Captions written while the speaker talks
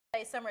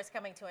say summer is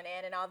coming to an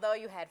end, and although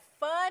you had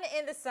fun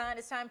in the sun,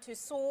 it's time to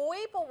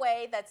sweep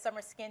away that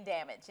summer skin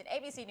damage. And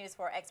ABC News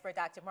 4 expert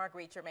Dr.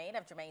 Marguerite Germain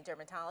of Germain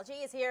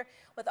Dermatology is here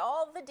with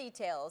all the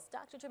details.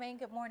 Dr. Germain,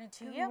 good morning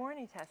to you. Good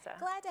morning, Tessa.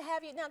 Glad to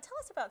have you. Now, tell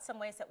us about some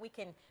ways that we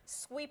can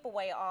sweep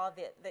away all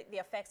the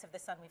effects of the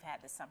sun we've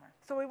had this summer.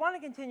 So we want to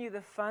continue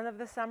the fun of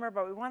the summer,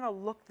 but we want to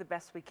look the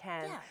best we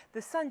can. Yeah.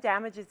 The sun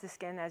damages the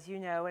skin, as you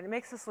know, and it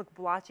makes us look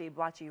blotchy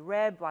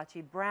red,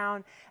 blotchy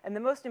brown. And the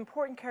most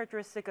important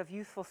characteristic of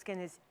youthful skin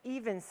is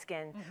even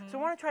skin. So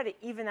we want to try to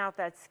even out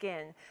that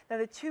skin. Now,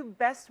 the two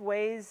best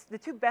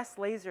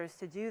lasers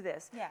to do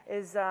this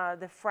is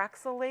the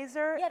Fraxel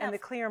laser and the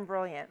Clear and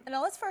Brilliant. And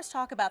now let's first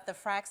talk about the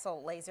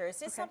Fraxel laser. Is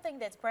this something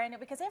that's brand new?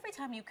 Because every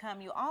time you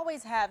come, you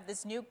always have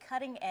this new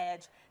cutting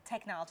edge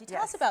technology.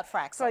 Tell us about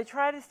Fraxel. So I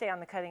try to stay on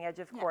the cutting edge,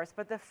 of course,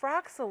 but the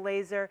Fraxel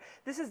laser,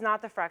 this is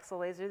not the Fraxel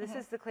laser, this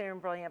is the Clear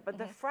and Brilliant, but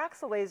the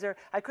Fraxel laser,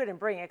 I couldn't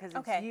bring it because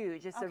it's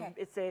huge.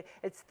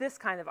 It's this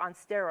kind of on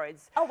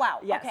steroids. Oh, wow.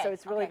 Yeah, so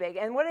it's really big.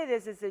 And what it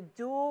is a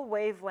dual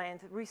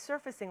wavelength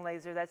resurfacing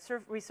laser that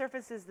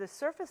resurfaces the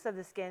surface of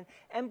the skin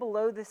and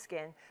below the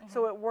skin.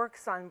 So it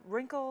works on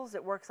wrinkles,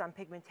 it works on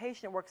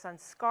pigmentation, it works on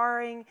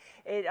scarring,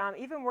 it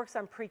even works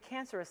on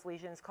precancerous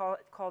lesions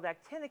called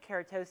actinic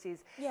keratoses.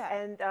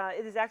 And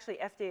it is actually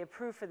FDA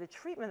approved for the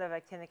treatment of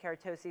actinic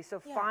keratoses. So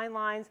fine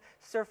lines,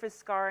 surface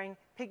scarring,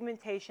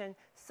 pigmentation,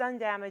 sun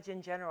damage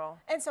in general.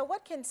 And so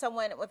what can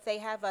someone, if they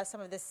have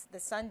some of the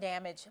sun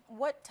damage,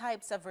 what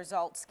types of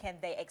results can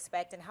they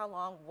expect, and how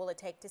long will it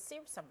take to see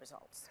some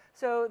results?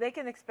 So they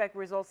can expect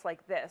results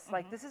like this.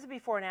 Like this is a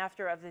before and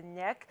after of the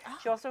neck.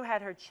 She also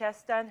had her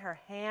chest done, her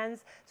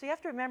hands. So you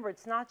have to remember,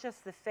 it's not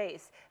just the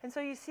face. And so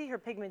you see her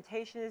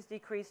pigmentation is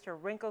decreased, her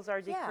wrinkles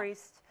are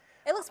decreased.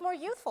 It looks more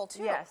youthful,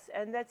 too. Yes,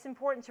 and that's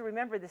important to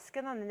remember. The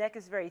skin on the neck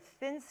is very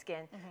thin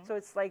skin, so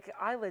it's like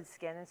eyelid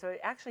skin, and so it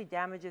actually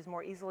damages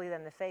more easily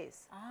than the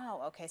face.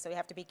 Oh, okay, so you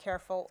have to be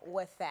careful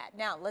with that.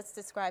 Now, let's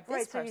describe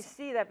this person. So you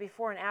see that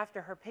before and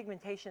after, her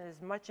pigmentation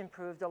is much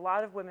improved. A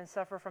lot of women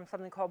suffer from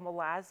something called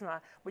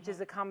melasma, which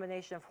is a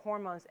combination of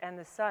hormones and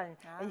the sun,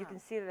 and you can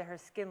see that her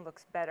skin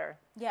looks better.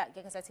 Yeah,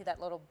 because I see that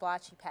little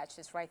blotchy patch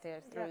just right there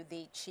through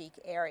the cheek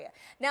area.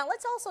 Now,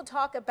 let's also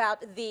talk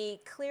about the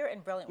Clear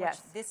and Brilliant.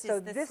 Yes, this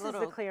is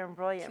the Clear and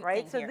Brilliant,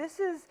 right? So this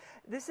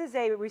is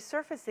a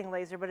resurfacing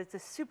laser, but it's a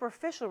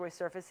superficial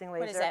resurfacing laser.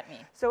 What does that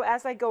mean? So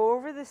as I go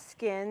over the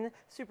skin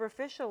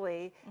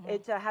superficially,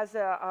 it has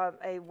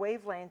a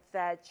wavelength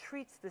that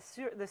treats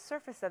the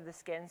surface of the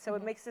skin. So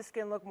it makes the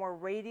skin look more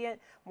radiant,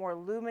 more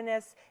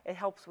luminous. It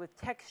helps with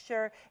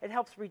texture. It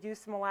helps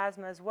reduce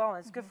melasma as well, and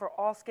it's good for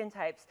all skin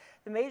types.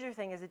 The major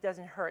thing is it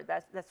doesn't hurt.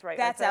 That's right.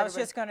 That's I was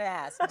just going to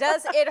ask.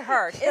 Does it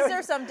hurt? Is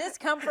there some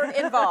discomfort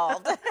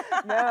involved?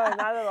 No,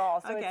 not at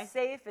all. So it's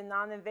safe and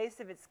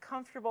non-invasive. It's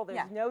comfortable.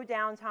 There's no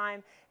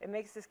downtime. It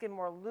makes the skin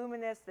more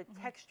luminous. The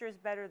texture is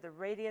better. The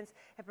radiance.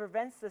 It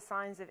prevents the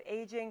signs of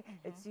aging.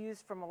 It's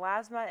used for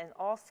melasma and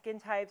all skin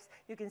types.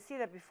 You can see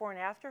that before and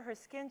after. Her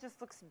skin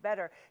just looks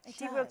better.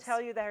 She will tell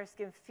you that her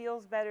skin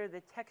feels better.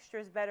 The texture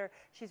is better.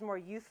 She's more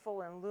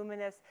youthful and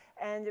luminous,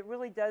 and it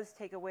really does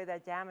take away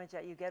that damage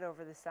that you get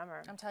over the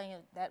summer. I'm telling you,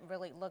 that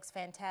really looks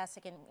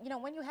fantastic. And you know,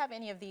 when you have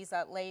any of these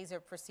laser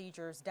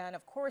procedures done,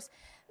 of course,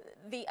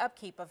 the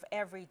upkeep of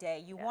every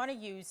day, you want to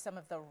use some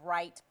of the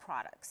right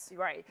products.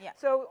 Right. Yeah.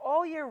 So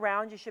all year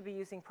round you should be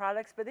using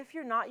products, but if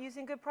you're not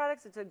using good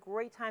products, it's a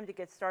great time to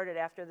get started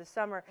after the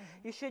summer.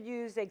 You should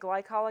use a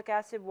glycolic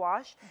acid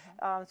wash.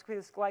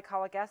 Because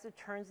glycolic acid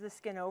turns the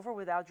skin over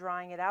without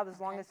drying it out, as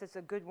long as it's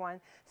a good one.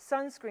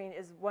 Sunscreen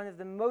is one of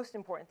the most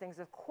important things,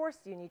 of course,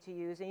 you need to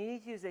use, and you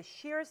need to use a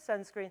sheer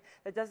sunscreen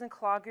that doesn't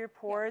clog your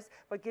pores,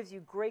 but gives you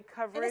great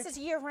coverage. And this is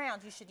year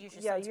round. You should use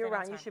your sunscreen. Yeah, year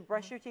round. You should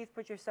brush your teeth,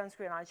 put your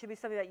sunscreen on. It should be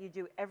something that you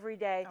do every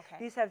day.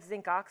 These have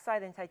zinc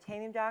oxide and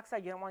titanium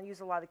dioxide. You don't want to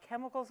use a lot of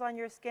chemicals on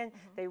your skin.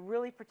 They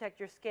really protect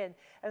your skin.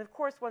 And of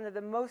course, one of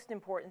the most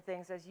important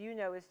things, as you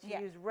know, is to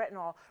use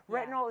retinol.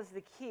 Retinol is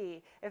the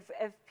key. If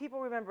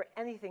people remember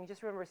anything,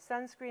 just remember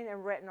sunscreen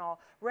and retinol.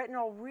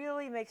 Retinol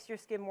really makes your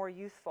skin more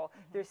youthful.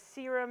 There's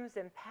serums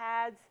and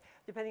pads.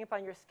 Depending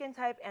upon your skin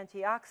type,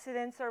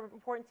 antioxidants are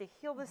important to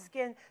heal the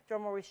skin.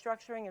 Dermal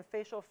restructuring and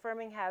facial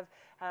firming have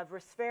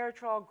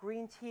resveratrol,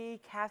 green tea,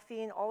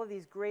 caffeine, all of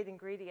these great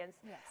ingredients.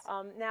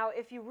 Now,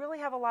 if you really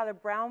have a lot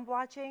of brown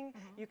blotching,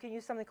 you can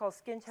use something called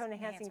skin tone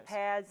enhancing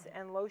pads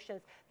and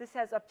lotions. This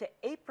has up to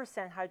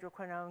 8%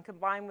 hydroquinone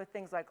combined with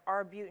things like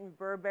arbutin,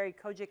 berberry,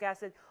 kojic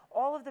acid,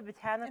 all of the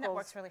botanicals. And it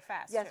works really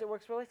fast. Yes, it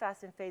works really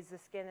fast and fades the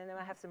skin. And then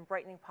I have some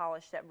brightening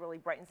polish that really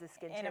brightens the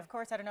skin and too. Of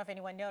course, I don't know if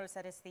anyone noticed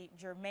that it's the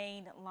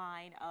Germain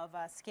line of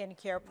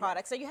skincare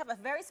products. So you have a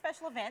very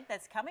special event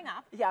that's coming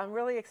up. Yeah, I'm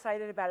really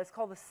excited about it. It's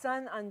called the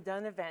Sun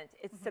Undone event.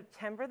 It's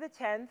September the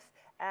 10th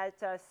at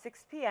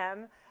 6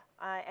 p.m.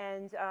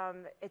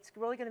 It's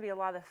really going to be a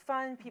lot of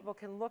fun. People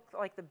can look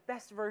like the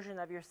best version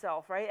of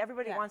yourself, right?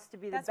 Everybody wants to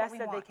be the best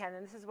that they can,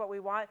 and this is what we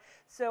want.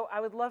 So I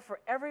would love for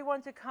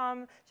everyone to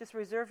come. Just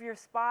reserve your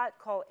spot.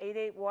 Call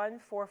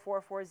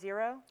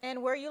 881-4440.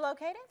 And where are you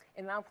located?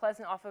 In Mount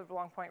Pleasant off of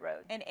Long Point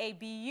Road. And a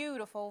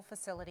beautiful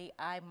facility,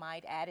 I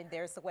might add. And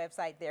there's the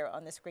website there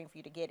on the screen for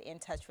you to get in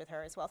touch with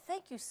her as well.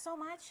 Thank you so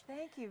much.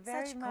 Thank you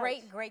very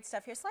much. Such great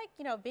stuff here. It's like,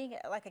 you know, being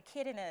like a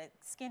kid in a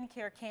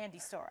skincare candy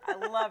store. I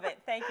love it.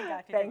 Thank you,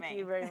 Dr. Germain. Thank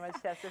you very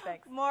much, Tessa.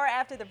 Thanks. More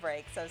after the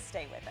break, so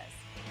stay with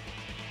us.